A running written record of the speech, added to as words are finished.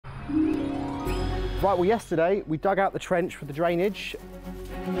Right, well yesterday we dug out the trench for the drainage.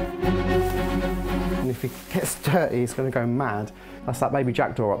 And if he gets dirty, he's going to go mad. That's that baby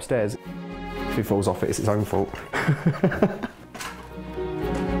jack door upstairs. If he falls off it, it's his own fault.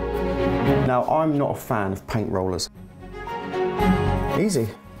 Now, I'm not a fan of paint rollers. Easy.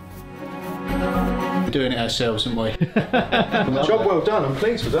 We're doing it ourselves, aren't we? Job well done, I'm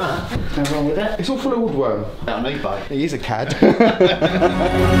pleased with that. Nothing wrong with that. It's all full of woodworm. Out on eBay. He is a cad.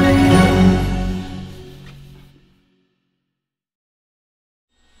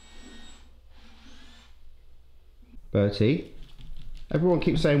 Bertie, everyone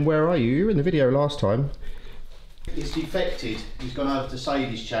keeps saying, where are you? You were in the video last time. It's defected. He's gone over to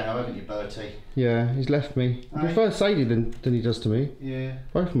Sadie's channel, haven't you, Bertie? Yeah, he's left me. He prefers Sadie than he does to me. Yeah.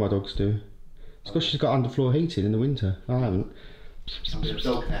 Both of my dogs do. It's because she's got underfloor heating in the winter. I haven't. I'm going to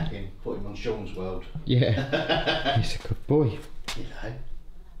dog nap him, put him on Sean's world. Yeah. He's a good boy. You know.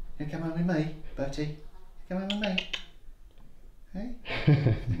 You come home with me, Bertie? You come home with me? Hey?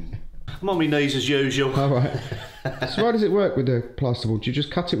 I'm on my knees as usual. Alright. So how does it work with the plasterboard? Do you just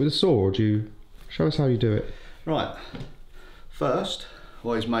cut it with a saw, or do you... Show us how you do it. Right. First,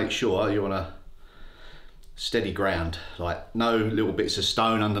 always make sure you want a steady ground. Like, no little bits of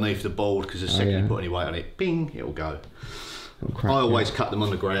stone underneath the board, because the second you put any weight on it, bing, it'll go. I always cut them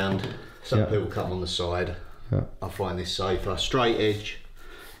on the ground. Some people cut them on the side. I find this safer. Straight edge,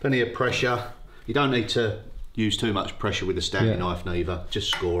 plenty of pressure. You don't need to use too much pressure with a Stanley knife neither.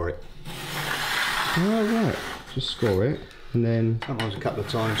 Just score it. Oh, right. Just score it, and then... Sometimes a couple of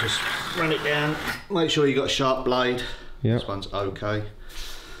times, just run it down. Make sure you've got a sharp blade. This one's okay.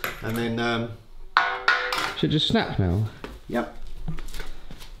 And then... Should it just snap now? Yep.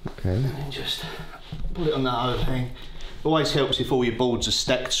 Okay. And then just put it on that overhang. Always helps if all your boards are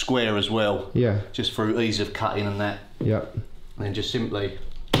stacked square as well. Yeah. Just through ease of cutting and that. Yep. And then just simply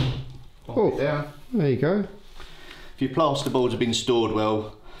pop it down. There you go. If your plasterboards have been stored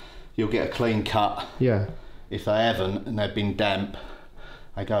well, you'll get a clean cut. Yeah. If they haven't and they've been damp,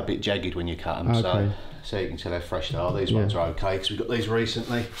 they go a bit jagged when you cut them. Okay. So you can tell how fresh they are. These ones are okay because we've got these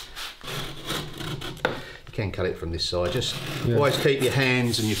recently. You can cut it from this side. Just always keep your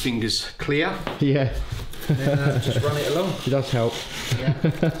hands and your fingers clear. Yeah. And then just run it along. It does help. Yeah.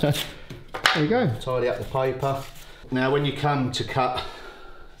 There you go. Tidy up the paper. Now when you come to cut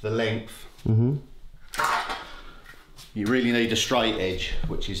the length, you really need a straight edge,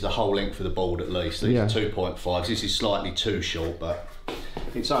 which is the whole length of the board at least. These are 2.5s. This is slightly too short, but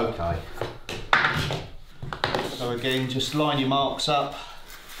it's okay. So again, just line your marks up.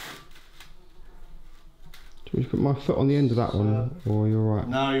 Do you want me to put my foot on the end of that one, or you're all right?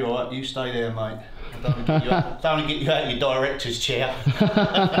 No, you're all right. You stay there, mate. I don't want to get you out of your director's chair.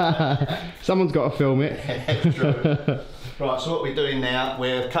 Someone's got to film it. True. Right, so what we're doing now,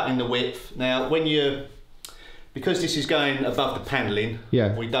 we're cutting the width. Now, because this is going above the panelling,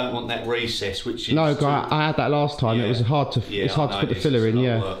 we don't want that recess, which is... No, I had that last time. It was hard to. It's hard to put the filler in.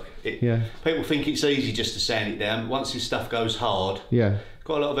 People think it's easy just to sand it down. Once this stuff goes hard,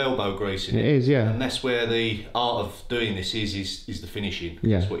 got a lot of elbow grease in it. It is, and that's where the art of doing this is the finishing.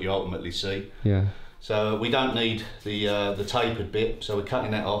 That's what you ultimately see. Yeah. So we don't need the tapered bit, so we're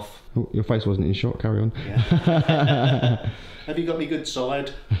cutting that off. Oh, your face wasn't in shot. Carry on. Yeah. Have you got any good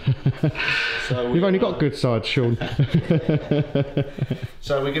side? So we've only got good side, Sean.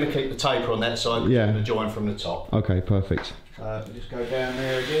 So we're going to keep the taper on that side, which is going to join from the top. Okay, perfect. Just go down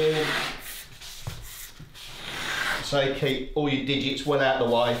there again. So keep all your digits well out of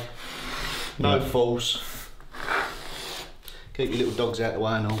the way. No force. Keep your little dogs out of the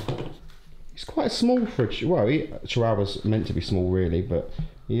way and all. He's quite small for a Chihuahua's meant to be small really, but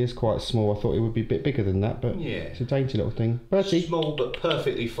he is quite small. I thought he would be a bit bigger than that, but it's a dainty little thing. Bertie. Small but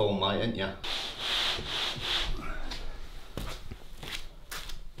perfectly full, mate, ain't you?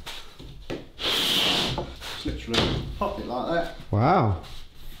 Just literally pop it like that. Wow.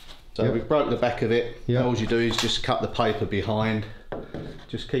 So we've broke the back of it. All you do is just cut the paper behind.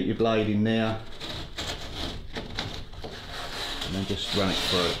 Just keep your blade in there. And then just run it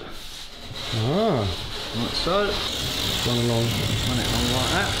through. Ah. Like so. Run it along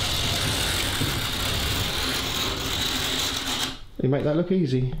like that. You make that look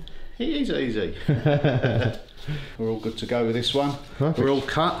easy. It is easy. We're all good to go with this one. Perfect. We're all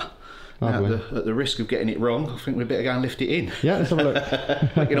cut. Now, at the risk of getting it wrong, I think we better go and lift it in. Yeah, let's have a look.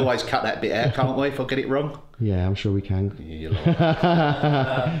 We can always cut that bit out, can't we, if I get it wrong? Yeah, I'm sure we can. Yeah,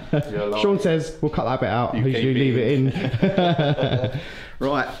 you're lying. Sean says we'll cut that bit out, you leave it in.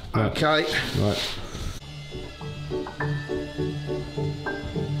 Right, okay. Right.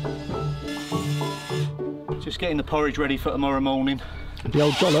 Just getting the porridge ready for tomorrow morning. The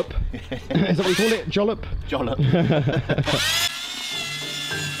old jollop. Is that what you call it? Jollop? Jollop.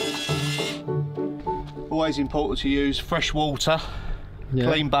 Always important to use fresh water,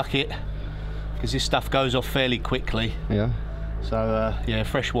 clean bucket, because this stuff goes off fairly quickly. Yeah. So yeah,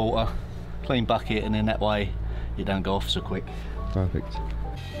 fresh water, clean bucket, and then that way it don't go off so quick. Perfect.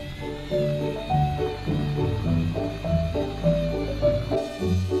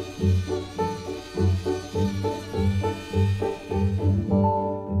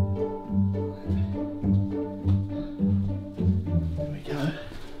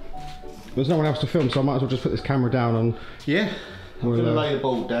 There's no one else to film, so I might as well just put this camera down and... Yeah, I'm going to lay the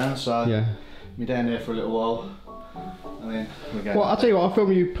board down, so yeah. We're down there for a little while, and then we're going... Well, I'll tell you what, I'll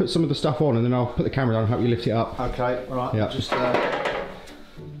film you put some of the stuff on, and then I'll put the camera down and help you lift it up. Okay, right, yeah. Just check.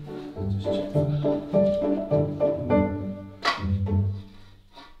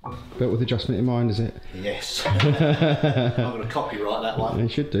 Built with adjustment in mind, is it? Yes. I'm going to copyright that one. You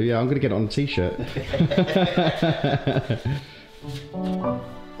should do, yeah, I'm going to get it on a t-shirt.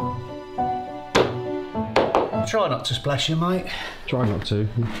 Try not to splash you, mate. Try not to. You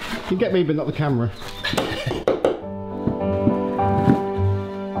can get me, but not the camera.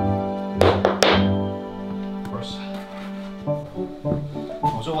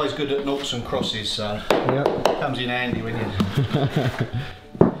 I was always good at noughts and crosses, so yep. It comes in handy when you...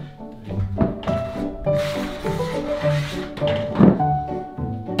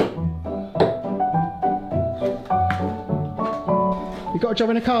 You got a job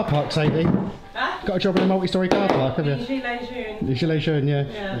in a car park, Sadie? Huh? Got a job in a multi-storey car park, have you? Gilets jaunes. Yeah.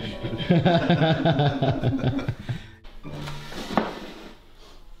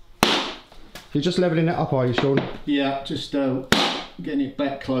 You're just levelling it up, are you, Sean? Yeah, just getting it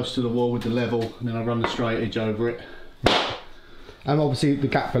back close to the wall with the level, and then I run the straight edge over it. And obviously the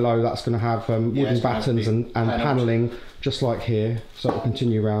gap below, that's going to have wooden battens and panelling, just like here, so it'll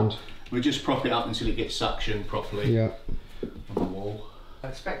continue round. We just prop it up until it gets suctioned properly. Yeah. On the wall.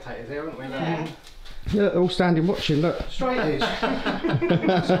 Spectators there, aren't we? Yeah, they're all standing watching, look. Straight edge.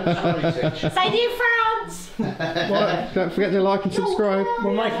 Sadie in France! Well, don't forget to like and subscribe.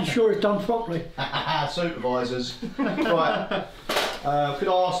 We're making sure it's done properly. Supervisors. Right. Could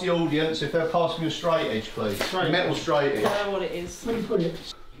I ask the audience if they'll pass me a straight edge, please? Metal straight edge. I know what it is. Where you put it?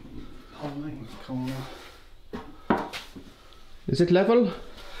 Is it level?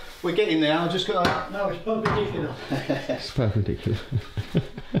 We're getting there, I've just got to... No, it's perpendicular. It's perpendicular.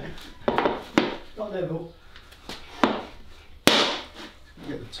 Not level.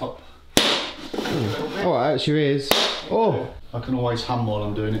 Get the top. Oh, it actually is. Oh! I can always hum while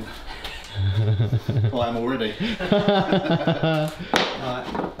I'm doing it. I am already.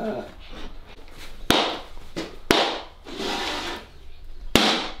 Right.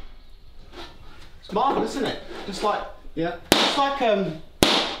 It's marvellous, isn't it? Just like, yeah. It's like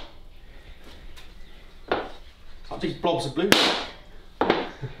these blobs of blue.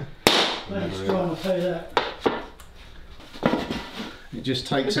 Very strong, I'll tell you that. It just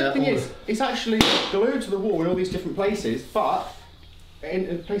takes The out thing all is, it's actually glued to the wall in all these different places, but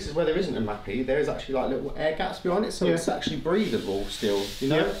in places where there isn't a mappy, there is actually like little air gaps behind it, so it's actually breathable still. You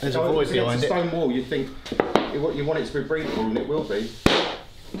know, there's a void behind it. it. It's a stone wall. You'd think you want it to be breathable, and it will be.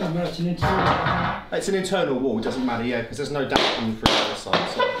 Don't matter, it's an internal. It's an internal wall. It doesn't matter, yeah, because there's no damp coming through the other side.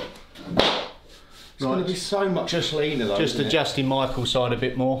 So. It's going to be so much cleaner though. Just adjusting Michael's side a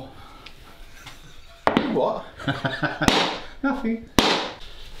bit more. What? Nothing.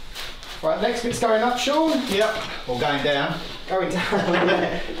 Right, next bit's going up, Sean. Yep. Or going down. Going down.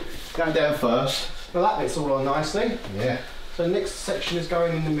 Yeah. Going down first. Well, that bit's all on nicely. Yeah. So the next section is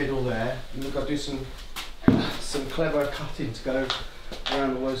going in the middle there, and we've got to do some clever cutting to go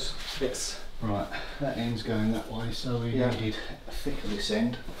around all those bits. Right, that end's going that way, so we needed a thicker this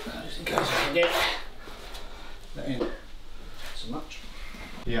end. Just in case I forget. That end. So much.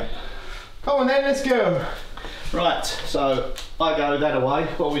 Yeah. Come on then, let's go. Right, so I go that away.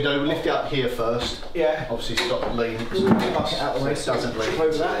 What we do, we lift it up here first. Yeah. Obviously stop leaning. Bucket out of the way so it doesn't lean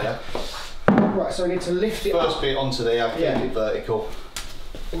over that. Right, so we need to lift it first up. bit onto there, keep it vertical.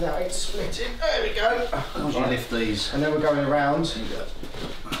 Now it's splitting. There we go. Once you lift these. And then we're going around.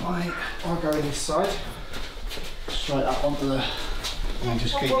 Right. I'll go in this side. Straight up onto the... And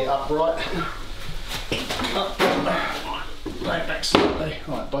just keep it upright. Up. Right back slightly.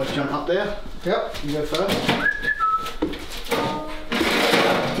 Right, both jump up there. Yep, you go first.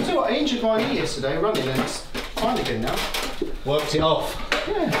 So what, I injured my knee yesterday running and it's fine again now. Worked it off.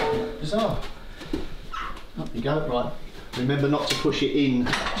 Yeah. Bizarre. Up you go. Right. Remember not to push it in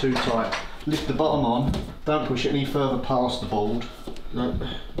too tight. Lift the bottom on. Don't push it any further past the board. No.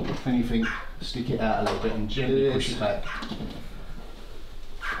 If anything, stick it out a little bit and gently push it back.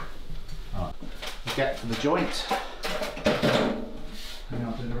 get for the joint. And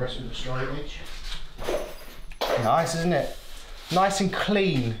I'll do the rest with the straight edge. Nice, isn't it? Nice and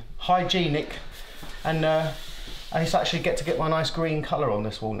clean, hygienic, and I just actually get to get my nice green colour on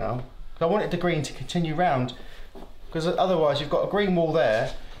this wall now. I wanted the green to continue round, because otherwise you've got a green wall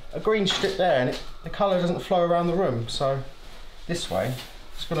there, a green strip there, and the colour doesn't flow around the room. So this way,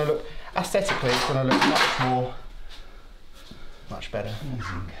 it's going to look, aesthetically, it's going to look much better.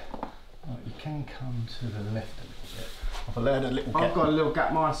 Right, you can come to the left a little bit. I've got a little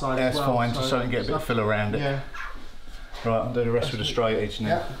gap my side as well. That's fine, just so you can get a bit of fill around it. Yeah. Right, I'll do the rest with the straight edge now.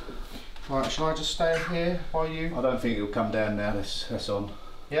 Yeah. Right, shall I just stay here while you... I don't think it'll come down now, that's on.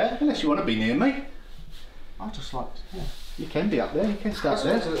 Yeah? Unless you want to be near me. I just like... Yeah. You can be up there, you can start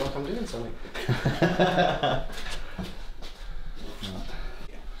there. It looks like I'm doing something. Right.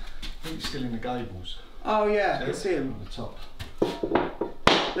 I think it's still in the gables. Oh yeah, I can see them. On the top.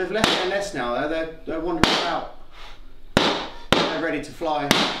 They've left their nest now, they're wandering about. They're ready to fly.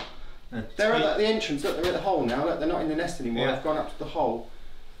 They're at the entrance, look, they're at the hole now, look, they're not in the nest anymore, they've gone up to the hole.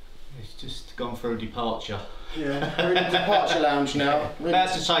 It's just gone through departure. Yeah, we're in the departure lounge now. About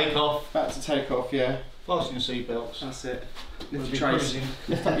to take off. About to take off, yeah. Fasten your seatbelts. That's it. We'll Lift be your tray. cruising.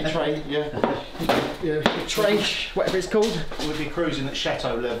 Lift up your tray, yeah. Yeah, tray, whatever it's called. We'll be cruising at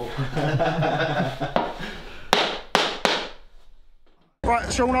chateau level.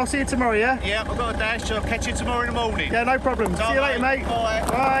 Right, Sean, I'll see you tomorrow, yeah? Yeah, I've got a dash, so I'll catch you tomorrow in the morning. Yeah, no problem. See you later, mate. Bye.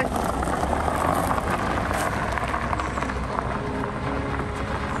 Bye.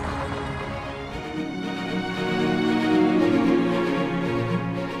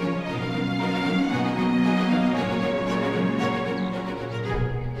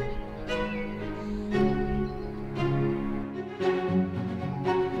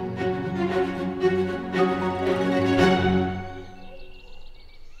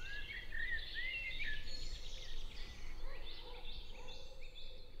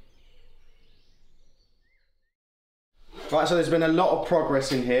 Right, so there's been a lot of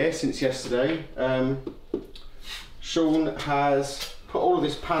progress in here since yesterday. Sean has put all of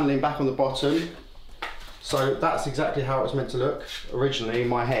this panelling back on the bottom. So that's exactly how it was meant to look originally in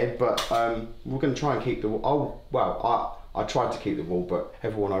my head, but we're going to try and keep the wall. Oh, well, I tried to keep the wall, but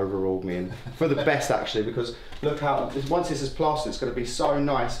everyone overruled me, and for the best actually, because look how, once this is plastered, it's going to be so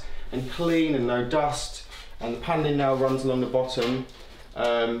nice and clean and no dust, and the panelling now runs along the bottom.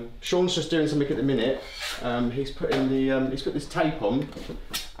 Sean's just doing something at the minute. He's putting the he's put this tape on,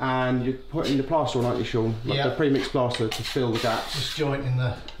 and you're putting the plaster on, aren't you, Sean? Like the pre-mixed plaster to fill the gaps. Just jointing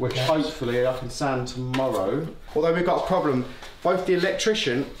the which gaps. Hopefully I can sand tomorrow. Although we've got a problem, both the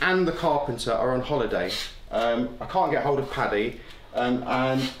electrician and the carpenter are on holiday. I can't get hold of Paddy,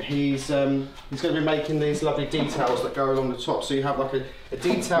 and he's going to be making these lovely details that go along the top. So you have like a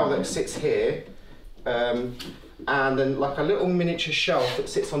detail that sits here. And then like a little miniature shelf that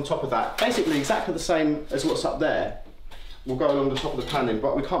sits on top of that. Basically exactly the same as what's up there. Will go along the top of the panelling,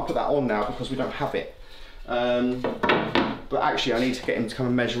 but we can't put that on now because we don't have it. But actually I need to get him to come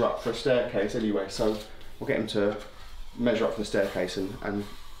and measure up for a staircase anyway, so we'll get him to measure up for the staircase, and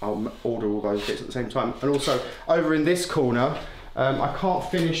I'll order all those bits at the same time. And also over in this corner, I can't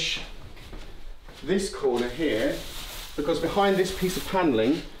finish this corner here because behind this piece of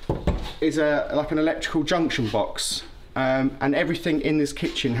panelling is like an electrical junction box, and everything in this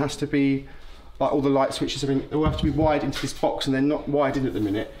kitchen has to be, like all the light switches, they all have to be wired into this box, and they're not wired in at the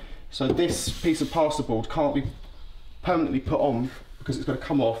minute. So this piece of plasterboard can't be permanently put on because it's got to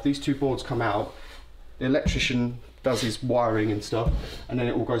come off. These two boards come out, the electrician does his wiring and stuff, and then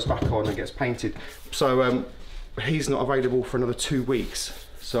it all goes back on and gets painted. So he's not available for another 2 weeks.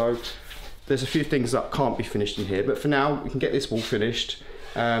 So there's a few things that can't be finished in here, but for now we can get this wall finished.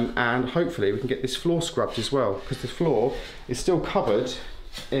 And hopefully we can get this floor scrubbed as well, because the floor is still covered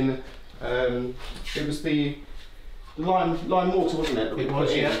in it was the lime mortar, wasn't it? It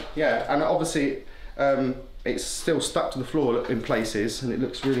was, yeah. Yeah, and obviously it's still stuck to the floor in places, and it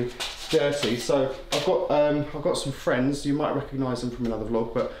looks really dirty. So I've got some friends, you might recognise them from another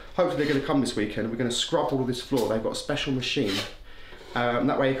vlog, but hopefully they're going to come this weekend. We're going to scrub all of this floor. They've got a special machine, and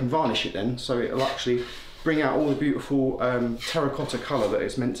that way you can varnish it then, so it'll actually bring out all the beautiful terracotta colour that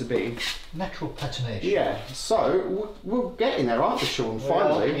it's meant to be. Natural patination. Yeah, so we're getting there, aren't we, Sean?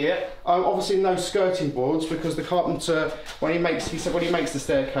 Finally. Yeah. Obviously no skirting boards, because the carpenter, when he said when he makes the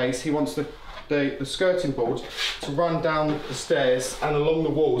staircase, he wants the skirting board to run down the stairs and along the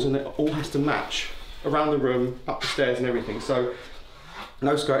walls, and it all has to match around the room, up the stairs and everything. So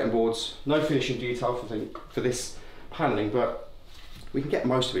no skirting boards, no finishing detail for this panelling, but we can get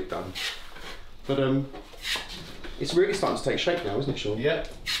most of it done. But it's really starting to take shape now, isn't it, Sean? Yeah.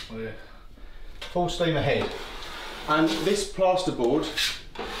 We're Full steam ahead. And this plasterboard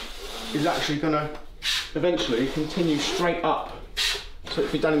is actually going to eventually continue straight up. So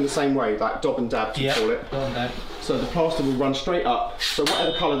it'll be done in the same way, like dob and dab to call it. Dob and dab. So the plaster will run straight up. So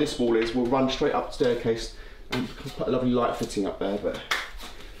whatever colour this wall is will run straight up the staircase, and quite a lovely light fitting up there. But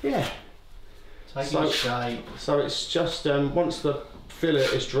yeah. Taking shape. So it's just once the fillet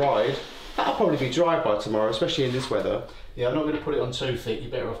is dried, that'll probably be dried by tomorrow, especially in this weather. Yeah, I'm not going to put it on too thick.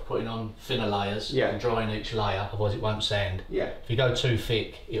 You're better off putting on thinner layers and drying each layer, otherwise it won't sand. Yeah. If you go too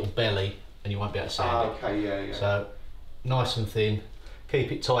thick, it'll belly and you won't be able to sand it. Okay, yeah. So nice and thin.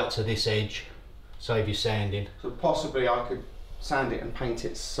 Keep it tight to this edge. Save you sanding. So possibly I could sand it and paint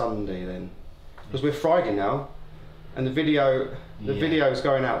it Sunday then, because we're Friday now, and the video is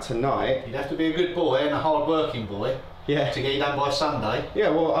going out tonight. You'd have to be a good boy and a hard working boy. Yeah. To get it done by Sunday. Yeah.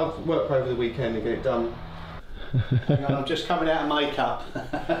 Well, I've worked over the weekend to get it done. Hang on, I'm just coming out of makeup.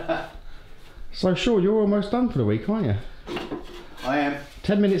 So sure, you're almost done for the week, aren't you? I am.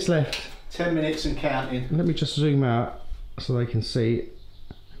 10 minutes left. 10 minutes and counting. Let me just zoom out so they can see.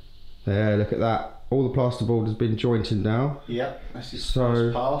 There, look at that. All the plasterboard has been jointed now. Yep, that's his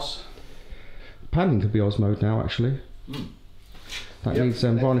first pass. Paneling could be Osmoed now, actually. That needs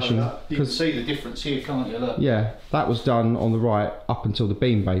varnishing. You can see the difference here, can't you? Look. Yeah, that was done on the right up until the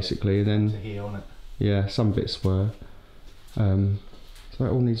beam, basically, and then to here on it. Yeah, some bits were. So that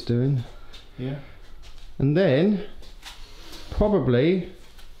all needs doing. Yeah. And then, probably,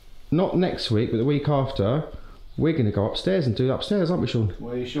 not next week, but the week after, we're going to go upstairs and do upstairs, aren't we, Sean?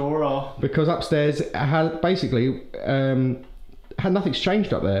 We sure are. Because upstairs had nothing's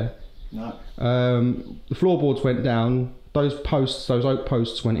changed up there. No. The floorboards went down. Those oak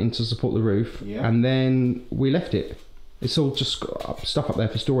posts went in to support the roof, and then we left it. It's all just stuff up there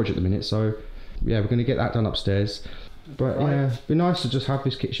for storage at the minute. So yeah, we're going to get that done upstairs. But yeah, it'd be nice to just have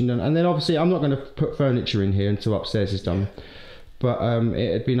this kitchen done. And then obviously I'm not going to put furniture in here until upstairs is done. But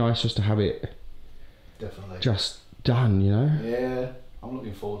it'd be nice just to have it just done, you know? Yeah, I'm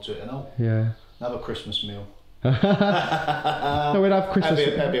looking forward to it and all. Yeah. Another Christmas meal. No, we'll have Christmas.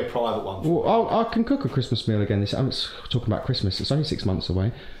 That'd be a private one. Well, I can cook a Christmas meal again. I'm talking about Christmas. It's only 6 months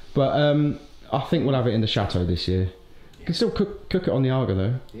away. But I think we'll have it in the chateau this year. You can still cook it on the Arga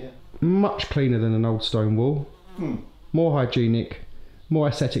though. Yeah. Much cleaner than an old stone wall. More hygienic, more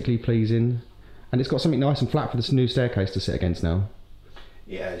aesthetically pleasing, and it's got something nice and flat for this new staircase to sit against now.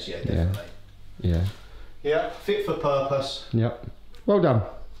 Yes, yeah, definitely. Yeah. Yeah, fit for purpose. Yep. Well done.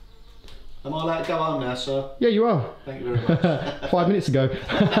 Am I allowed to go home now, sir? Yeah, you are. Thank you very much. 5 minutes ago.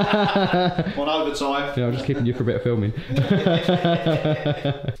 On overtime. Yeah, I'm just keeping you for a bit of filming.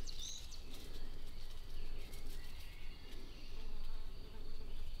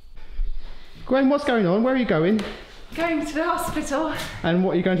 Gwen, what's going on? Where are you going? Going to the hospital. And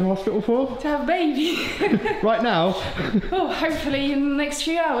what are you going to the hospital for? To have a baby. Right now? Oh, hopefully in the next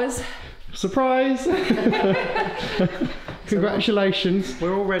few hours. Surprise! Congratulations.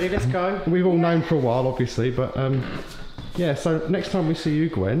 We're all ready, let's go. We've all known for a while, obviously, but yeah, so next time we see you,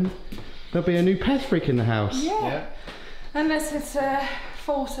 Gwen, there'll be a new pet freak in the house. Yeah. Unless it's a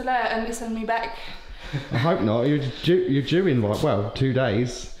false alert and they send me back. I hope not. You're due in, like, well, 2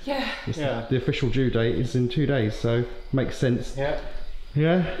 days. Yeah. The official due date is in 2 days, so makes sense. Yeah.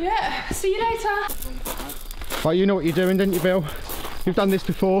 Yeah? Yeah. See you later. Right, you know what you're doing, didn't you, Bill? You've done this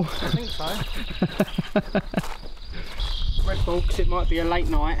before. I think so. Red Bull, because it might be a late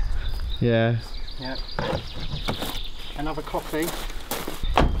night. Yeah. Yeah. Another coffee.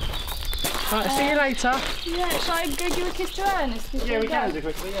 Right, see you later. Yeah, shall I go give a kiss to Ernest? Yeah, we can do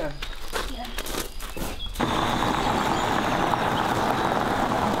quickly, yeah.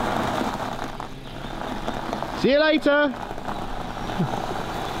 See you later.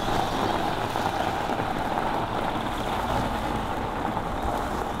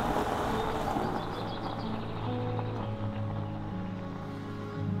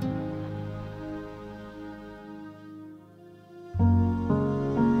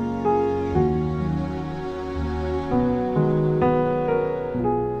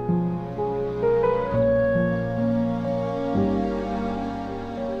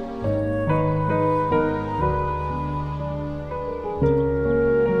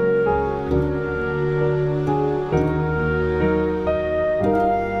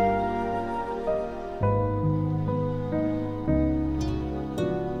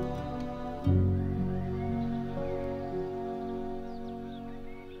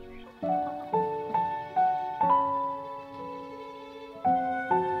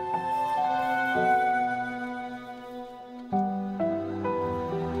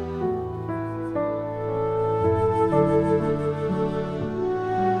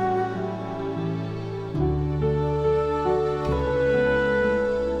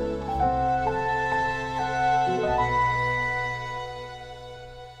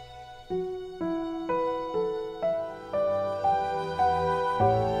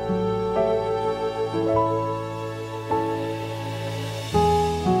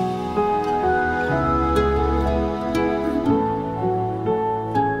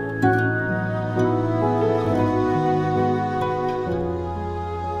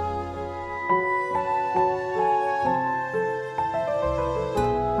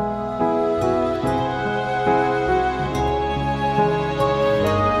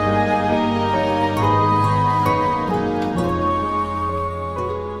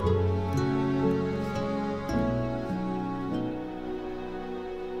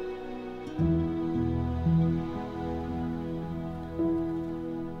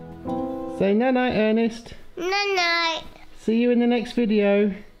 Say night-night, Ernest. Night-night. See you in the next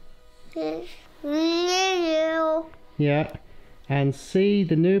video. Yeah. And see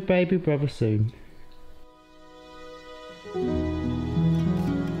the new baby brother soon.